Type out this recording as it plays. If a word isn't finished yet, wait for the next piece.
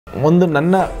ಒಂದು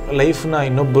ನನ್ನ ಲೈಫ್ನ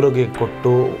ಇನ್ನೊಬ್ಬರಿಗೆ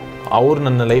ಕೊಟ್ಟು ಅವರು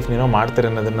ನನ್ನ ಲೈಫ್ನ ಏನೋ ಮಾಡ್ತಾರೆ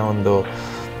ಅನ್ನೋದನ್ನು ಒಂದು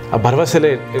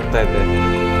ಭರವಸೆಲೇ ಇರ್ತಾ ಇದ್ದೆ.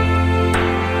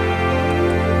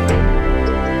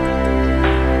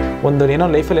 ಒಂದು ಏನೋ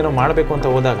ಲೈಫಲ್ಲಿ ಏನೋ ಮಾಡಬೇಕು ಅಂತ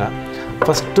ಹೋದಾಗ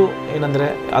ಫಸ್ಟು ಏನಂದರೆ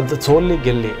ಅದು ಸೋಲಿ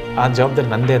ಗೆಲ್ಲಿ ಆ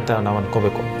ಜವಾಬ್ದಾರಿ ನಂದೇ ಅಂತ ನಾವು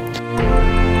ಅಂದ್ಕೋಬೇಕು.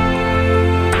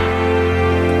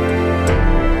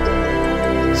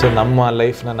 ಸೊ ನಮ್ಮ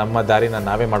ಲೈಫ್ನ ನಮ್ಮ ದಾರಿನ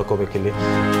ನಾವೇ ಮಾಡ್ಕೋಬೇಕಿಲ್ಲಿ.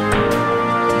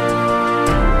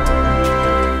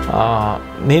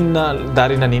 ನಿನ್ನ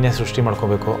ದಾರಿನ ನೀನೇ ಸೃಷ್ಟಿ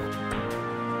ಮಾಡ್ಕೋಬೇಕು.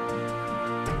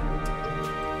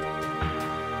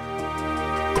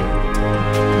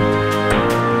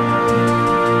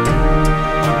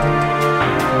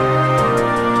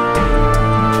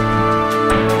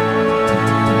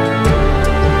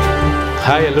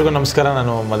 ಹಾಯ್, ಎಲ್ರಿಗೂ ನಮಸ್ಕಾರ.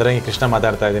 ನಾನು ಮದರಂಗಿ ಕೃಷ್ಣ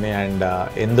ಮಾತಾಡ್ತಾ ಇದ್ದೀನಿ. ಆ್ಯಂಡ್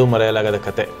ಎಂದೂ ಮರೆಯಲಾಗದ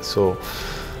ಕತೆ. ಸೊ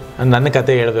ನನ್ನ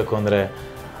ಕತೆ ಹೇಳಬೇಕು ಅಂದರೆ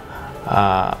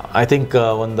ಐ ಥಿಂಕ್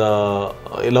ಒಂದು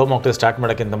ಲವ್ ಮಾಕ್ಟೇಲ್ ಸ್ಟಾರ್ಟ್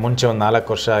ಮಾಡೋಕ್ಕಿಂತ ಮುಂಚೆ ಒಂದು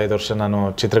 4-5 ವರ್ಷ ನಾನು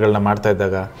ಚಿತ್ರಗಳನ್ನ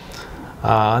ಮಾಡ್ತಾಯಿದ್ದಾಗ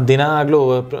ದಿನ ಆಗಲೂ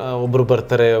ಒಬ್ಬರು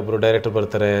ಬರ್ತಾರೆ, ಒಬ್ಬರು ಡೈರೆಕ್ಟರ್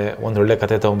ಬರ್ತಾರೆ, ಒಂದು ಒಳ್ಳೆ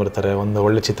ಕತೆ ತೊಗೊಂಬರ್ತಾರೆ, ಒಂದು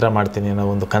ಒಳ್ಳೆ ಚಿತ್ರ ಮಾಡ್ತೀನಿ ಅನ್ನೋ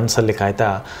ಒಂದು ಕನಸಲ್ಲಿ ಕಾಯ್ತಾ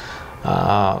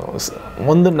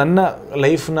ಒಂದು ನನ್ನ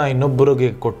ಲೈಫ್ನ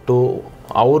ಇನ್ನೊಬ್ಬರಿಗೆ ಕೊಟ್ಟು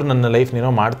ಅವರು ನನ್ನ ಲೈಫ್ನ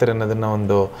ಏನೋ ಮಾಡ್ತಾರೆ ಅನ್ನೋದನ್ನು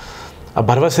ಒಂದು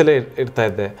ಭರವಸೆಲೇ ಇರ್ತಾ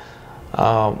ಇದ್ದೆ.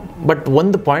 ಬಟ್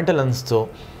ಒಂದು ಪಾಯಿಂಟಲ್ಲಿ ಅನ್ನಿಸ್ತು,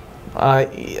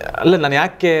 ಅಲ್ಲ ನಾನು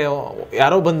ಯಾಕೆ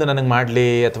ಯಾರೋ ಬಂದು ನನಗೆ ಮಾಡಲಿ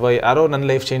ಅಥವಾ ಯಾರೋ ನನ್ನ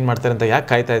ಲೈಫ್ ಚೇಂಜ್ ಮಾಡ್ತಾರೆ ಅಂತ ಯಾಕೆ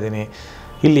ಕಾಯ್ತಾ ಇದ್ದೀನಿ,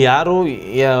 ಇಲ್ಲಿ ಯಾರೂ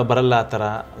ಬರಲ್ಲ ಆ ಥರ.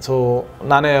 ಸೊ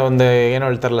ನಾನೇ ಒಂದು ಏನೋ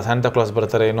ಹೇಳ್ತಾರಲ್ಲ, ಸ್ಯಾಂಟಾ ಕ್ಲಾಸ್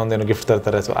ಬರ್ತಾರೆ, ಇನ್ನೊಂದೇನೋ ಗಿಫ್ಟ್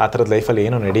ತರ್ತಾರೆ. ಸೊ ಆ ಥರದ ಲೈಫಲ್ಲಿ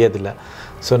ಏನೂ ನಡೆಯೋದಿಲ್ಲ.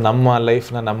 ಸೊ ನಮ್ಮ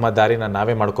ಲೈಫ್ನ ನಮ್ಮ ದಾರಿನ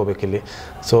ನಾವೇ ಮಾಡ್ಕೋಬೇಕಿಲ್ಲಿ.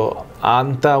 ಸೊ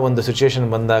ಅಂಥ ಒಂದು ಸಿಚುವೇಶನ್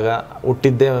ಬಂದಾಗ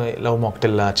ಹುಟ್ಟಿದ್ದೇ love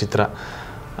mocktail Chitra.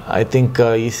 I think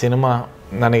ಈ ಸಿನಿಮಾ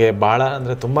ನನಗೆ ಭಾಳ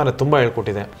ಅಂದರೆ ತುಂಬ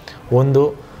ಹೇಳ್ಕೊಟ್ಟಿದೆ. ಒಂದು,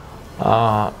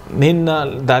 ನಿನ್ನ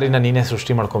ದಾರಿನ ನೀನೇ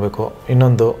ಸೃಷ್ಟಿ ಮಾಡ್ಕೋಬೇಕು.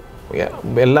 ಇನ್ನೊಂದು,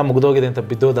 ಎಲ್ಲ ಮುಗಿದೋಗಿದೆ ಅಂತ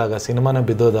ಬಿದ್ದೋದಾಗ, ಸಿನಿಮಾನ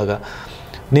ಬಿದ್ದೋದಾಗ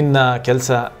ನಿನ್ನ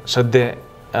ಕೆಲಸ, ಶ್ರದ್ಧೆ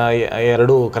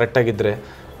ಎರಡೂ ಕರೆಕ್ಟಾಗಿದ್ದರೆ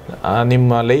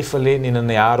ನಿಮ್ಮ ಲೈಫಲ್ಲಿ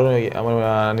ನಿನ್ನನ್ನು ಯಾರೂ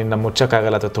ನಿನ್ನ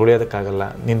ಮುಚ್ಚೋಕ್ಕಾಗಲ್ಲ ಅಥವಾ ತುಳಿಯೋದಕ್ಕಾಗಲ್ಲ.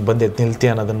 ನೀನು ಬಂದು ಎದ್ದು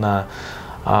ನಿಲ್ತೀಯ ಅನ್ನೋದನ್ನು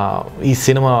ಈ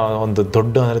ಸಿನಿಮಾ ಒಂದು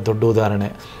ದೊಡ್ಡ ಉದಾಹರಣೆ.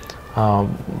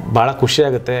 ಭಾಳ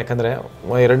ಖುಷಿಯಾಗುತ್ತೆ. ಯಾಕಂದರೆ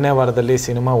 2ನೇ ವಾರದಲ್ಲಿ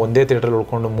ಸಿನಿಮಾ ಒಂದೇ ಥಿಯೇಟ್ರಲ್ಲಿ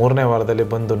ಉಳ್ಕೊಂಡು 3ನೇ ವಾರದಲ್ಲಿ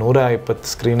ಬಂದು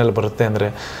 120 ಸ್ಕ್ರೀನಲ್ಲಿ ಬರುತ್ತೆ ಅಂದರೆ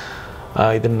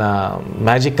ಇದನ್ನು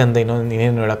ಮ್ಯಾಜಿಕ್ ಅಂತ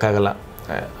ಇನ್ನೇನು ಹೇಳೋಕ್ಕಾಗಲ್ಲ.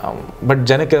 ಬಟ್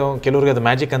ಜನಕ್ಕೆ ಕೆಲವ್ರಿಗೆ ಅದು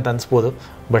ಮ್ಯಾಜಿಕ್ ಅಂತ ಅನಿಸ್ಬೋದು.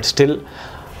 ಬಟ್ ಸ್ಟಿಲ್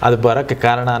ಅದು ಬರೋಕ್ಕೆ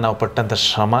ಕಾರಣ ನಾವು ಪಟ್ಟಂಥ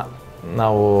ಶ್ರಮ,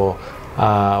 ನಾವು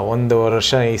 1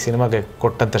 ವರ್ಷ ಈ ಸಿನಿಮಾಗೆ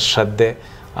ಕೊಟ್ಟಂಥ ಶ್ರದ್ಧೆ,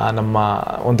 ನಮ್ಮ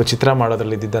ಒಂದು ಚಿತ್ರ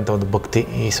ಮಾಡೋದ್ರಲ್ಲಿ ಇದ್ದಿದ್ದಂಥ ಒಂದು ಭಕ್ತಿ.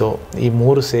 ಈ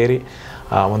 3 ಸೇರಿ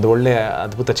ಒಂದು ಒಳ್ಳೆಯ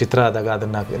ಅದ್ಭುತ ಚಿತ್ರ ಆದಾಗ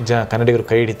ಅದನ್ನು ಕನ್ನಡಿಗರು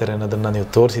ಕೈ ಹಿಡಿತಾರೆ ಅನ್ನೋದನ್ನು ನೀವು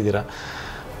ತೋರಿಸಿದ್ದೀರ.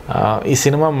 ಈ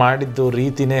ಸಿನಿಮಾ ಮಾಡಿದ್ದು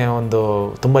ರೀತಿಯೇ ಒಂದು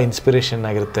ತುಂಬ ಇನ್ಸ್ಪಿರೇಷನ್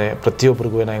ಆಗಿರುತ್ತೆ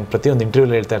ಪ್ರತಿಯೊಬ್ಬರಿಗೂ. ನಾನು ಪ್ರತಿಯೊಂದು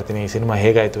ಇಂಟರ್ವ್ಯೂಲಿ ಹೇಳ್ತಾ ಇರ್ತೀನಿ, ಈ ಸಿನಿಮಾ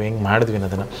ಹೇಗಾಯಿತು, ಹೆಂಗೆ ಮಾಡಿದ್ವಿ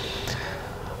ಅನ್ನೋದನ್ನು.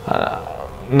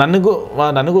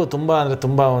 ನನಗೂ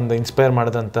ತುಂಬ ಒಂದು ಇನ್ಸ್ಪೈರ್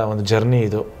ಮಾಡಿದಂಥ ಒಂದು ಜರ್ನಿ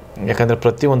ಇದು. ಯಾಕಂದರೆ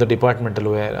ಪ್ರತಿಯೊಂದು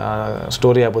ಡಿಪಾರ್ಟ್ಮೆಂಟಲ್ಲೂ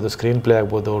ಸ್ಟೋರಿ ಆಗ್ಬೋದು, ಸ್ಕ್ರೀನ್ ಪ್ಲೇ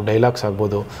ಆಗ್ಬೋದು, ಡೈಲಾಗ್ಸ್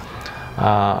ಆಗ್ಬೋದು,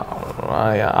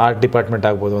 ಆರ್ಟ್ ಡಿಪಾರ್ಟ್ಮೆಂಟ್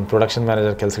ಆಗ್ಬೋದು, ಒಂದು ಪ್ರೊಡಕ್ಷನ್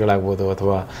ಮ್ಯಾನೇಜರ್ ಕೆಲಸಗಳಾಗ್ಬೋದು,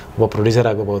 ಅಥವಾ ಒಬ್ಬ ಪ್ರೊಡ್ಯೂಸರ್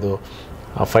ಆಗ್ಬೋದು,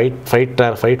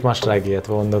 ಫೈಟ್ ಮಾಸ್ಟರ್ ಆಗಿ,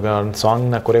 ಅಥವಾ ಒಂದು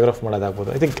ಸಾಂಗ್ನ ಕೊರಿಯೋಗ್ರಾಫ್ ಮಾಡೋದಾಗ್ಬೋದು.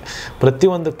 ಐ ಥಿಂಕ್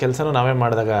ಪ್ರತಿಯೊಂದು ಕೆಲಸನೂ ನಾವೇ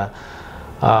ಮಾಡಿದಾಗ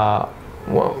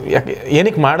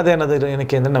ಏನಕ್ಕೆ ಮಾಡಿದೆ ಅನ್ನೋದು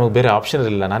ಏನಕ್ಕೆ ಅಂದರೆ ನಮಗೆ ಬೇರೆ ಆಪ್ಷನ್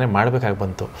ಇರಲಿಲ್ಲ, ನಾನೇ ಮಾಡಬೇಕಾಗಿ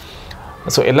ಬಂತು.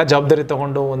 ಸೊ ಎಲ್ಲ ಜವಾಬ್ದಾರಿ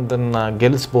ತೊಗೊಂಡು ಒಂದನ್ನು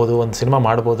ಗೆಲ್ಲಿಸ್ಬೋದು, ಒಂದು ಸಿನಿಮಾ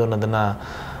ಮಾಡ್ಬೋದು ಅನ್ನೋದನ್ನು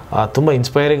ತುಂಬ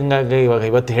ಇನ್ಸ್ಪೈರಿಂಗಾಗಿ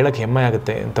ಇವತ್ತು ಹೇಳೋಕ್ಕೆ ಹೆಮ್ಮೆ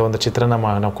ಆಗುತ್ತೆ. ಇಂಥ ಒಂದು ಚಿತ್ರನ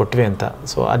ನಾವು ಕೊಟ್ವಿ ಅಂತ.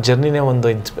 ಸೊ ಆ ಜರ್ನಿನೇ ಒಂದು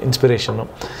ಇನ್ಸ್ಪಿರೇಷನ್ನು.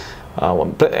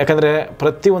 ಯಾಕಂದರೆ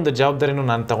ಪ್ರತಿಯೊಂದು ಜವಾಬ್ದಾರಿನೂ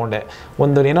ನಾನು ತೊಗೊಂಡೆ.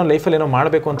 ಒಂದು ಏನೋ ಲೈಫಲ್ಲಿ ಏನೋ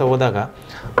ಮಾಡಬೇಕು ಅಂತ ಹೋದಾಗ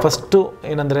ಫಸ್ಟು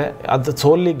ಏನಂದರೆ ಅದು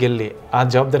ಸೋಲಿ ಗೆಲ್ಲಿ ಆ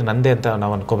ಜವಾಬ್ದಾರಿ ನಂದೇ ಅಂತ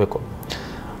ನಾವು ಅಂದ್ಕೋಬೇಕು.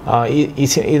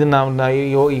 ಇದು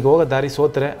ಈಗ ಹೋಗೋ ದಾರಿ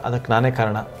ಸೋತರೆ ಅದಕ್ಕೆ ನಾನೇ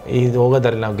ಕಾರಣ, ಇದು ಹೋಗೋ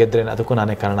ದಾರಿ ನಾವು ಗೆದ್ದರೆ ಅದಕ್ಕೂ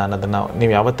ನಾನೇ ಕಾರಣ ಅನ್ನೋದನ್ನು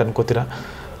ನೀವು ಯಾವತ್ತು ಅನ್ಕೋತೀರ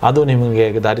ಅದು ನಿಮಗೆ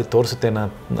ದಾರಿ ತೋರಿಸುತ್ತೆ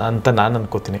ಅಂತ ನಾನು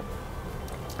ಅಂದ್ಕೋತೀನಿ.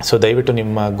 ಸೊ ದಯವಿಟ್ಟು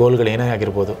ನಿಮ್ಮ ಗೋಲ್ಗಳು ಏನೇ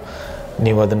ಆಗಿರ್ಬೋದು,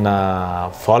 ನೀವು ಅದನ್ನು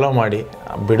ಫಾಲೋ ಮಾಡಿ,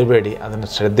 ಬಿಡಬೇಡಿ. ಅದನ್ನು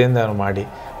ಶ್ರದ್ಧೆಯಿಂದ ಮಾಡಿ,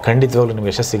 ಖಂಡಿತವಾಗ್ಲೂ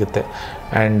ನಿಮ್ಗೆ ಯಶಸ್ಸು ಸಿಗುತ್ತೆ.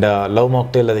 ಆ್ಯಂಡ್ ಲವ್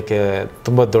ಮಾಕ್ಟೇಲ್ ಅದಕ್ಕೆ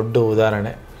ತುಂಬ ದೊಡ್ಡ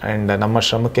ಉದಾಹರಣೆ. ಆ್ಯಂಡ್ ನಮ್ಮ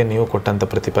ಶ್ರಮಕ್ಕೆ ನೀವು ಕೊಟ್ಟಂಥ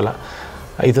ಪ್ರತಿಫಲ.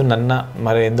 ಇದು ನನ್ನ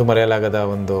ಎಂದೂ ಮರೆಯಲಾಗದ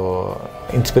ಒಂದು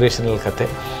ಇನ್ಸ್ಪಿರೇಷನಲ್ ಕತೆ.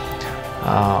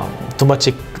 ತುಂಬ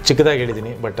ಚಿಕ್ಕದಾಗಿ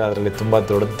ಹೇಳಿದ್ದೀನಿ, ಬಟ್ ಅದರಲ್ಲಿ ತುಂಬ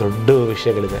ದೊಡ್ಡ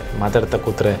ವಿಷಯಗಳಿದೆ. ಮಾತಾಡ್ತಾ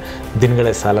ಕೂತ್ರೆ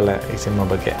ದಿನಗಳೇ ಸಾಲಲ್ಲ ಈ ಸಿನಿಮಾ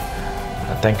ಬಗ್ಗೆ.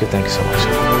 Thank you so much.